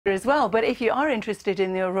as well. But if you are interested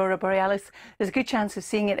in the aurora borealis, there's a good chance of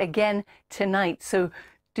seeing it again tonight. So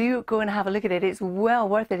do go and have a look at it. It's well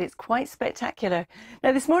worth it. It's quite spectacular.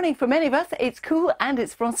 Now this morning for many of us it's cool and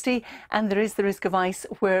it's frosty, and there is the risk of ice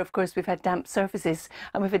where of course we've had damp surfaces,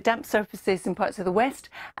 and we've had damp surfaces in parts of the west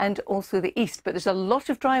and also the east. But there's a lot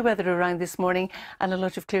of dry weather around this morning and a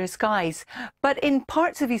lot of clear skies. But in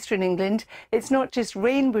parts of eastern England it's not just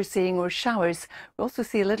rain we're seeing or showers. We also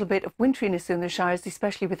see a little bit of winteriness in the showers,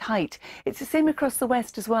 especially with height. It's the same across the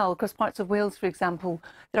west as well. Across parts of Wales, for example,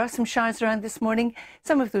 there are some showers around this morning.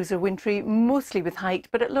 Some of those are wintry, mostly with height,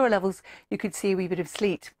 but at lower levels you could see a wee bit of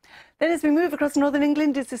sleet. Then as we move across northern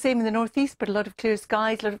England, it's the same in the northeast, but a lot of clear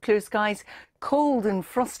skies, cold and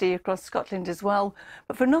frosty across Scotland as well.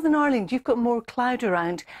 But for Northern Ireland, you've got more cloud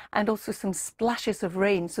around and also some splashes of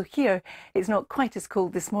rain. So here it's not quite as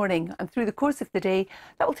cold this morning, and through the course of the day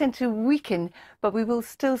that will tend to weaken, but we will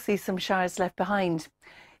still see some showers left behind.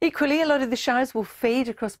 Equally, a lot of the showers will fade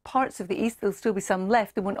across parts of the east. There'll still be some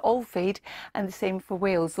left. They won't all fade. And the same for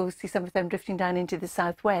Wales. We'll see some of them drifting down into the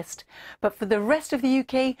southwest. But for the rest of the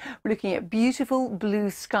UK, we're looking at beautiful blue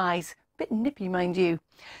skies. A bit nippy, mind you.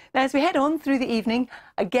 Now, as we head on through the evening,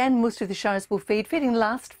 again, most of the showers will fade, fading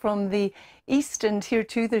last from the east. And here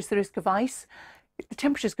too, there's the risk of ice. The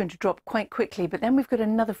temperature is going to drop quite quickly, but then we've got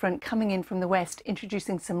another front coming in from the west,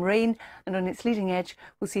 introducing some rain, and on its leading edge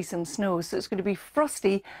we'll see some snow. So it's going to be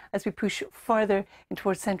frosty as we push further in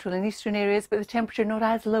towards central and eastern areas, but the temperature not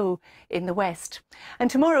as low in the west. And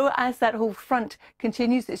tomorrow, as that whole front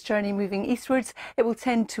continues its journey moving eastwards, it will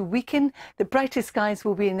tend to weaken. The brightest skies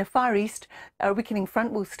will be in the far east. Our weakening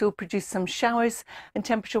front will still produce some showers, and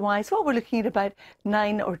temperature-wise, well, we're looking at about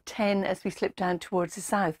 9 or 10 as we slip down towards the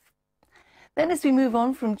south. Then as we move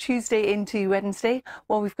on from Tuesday into Wednesday,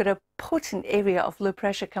 well, we've got a potent area of low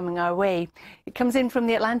pressure coming our way. It comes in from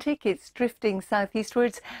the Atlantic, it's drifting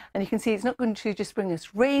southeastwards, and you can see it's not going to just bring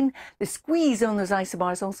us rain. The squeeze on those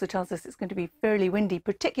isobars also tells us it's going to be fairly windy,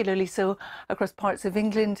 particularly so across parts of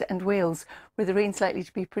England and Wales, where the rain's likely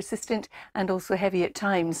to be persistent and also heavy at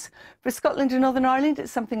times. For Scotland and Northern Ireland,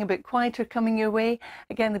 it's something a bit quieter coming your way.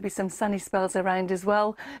 Again, there'll be some sunny spells around as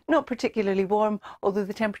well. Not particularly warm, although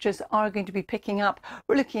the temperatures are going to be picking up.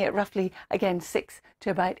 We're looking at roughly, again, 6 to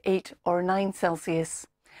about 8 or 9 Celsius.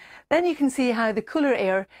 Then you can see how the cooler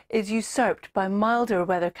air is usurped by milder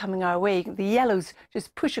weather coming our way. The yellows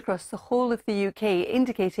just push across the whole of the UK,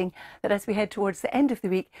 indicating that as we head towards the end of the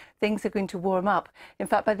week, things are going to warm up. In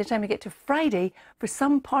fact, by the time we get to Friday, for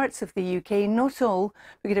some parts of the UK, not all,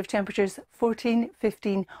 we could have temperatures 14,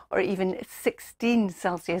 15 or even 16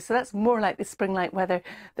 Celsius. So that's more like the spring-like weather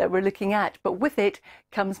that we're looking at. But with it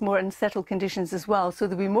comes more unsettled conditions as well. So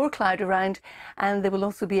there'll be more cloud around, and there will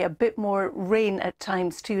also be a bit more rain at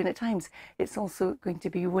times too. And at times it's also going to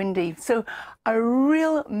be windy. So a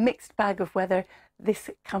real mixed bag of weather this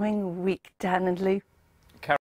coming week, Dan and Lou.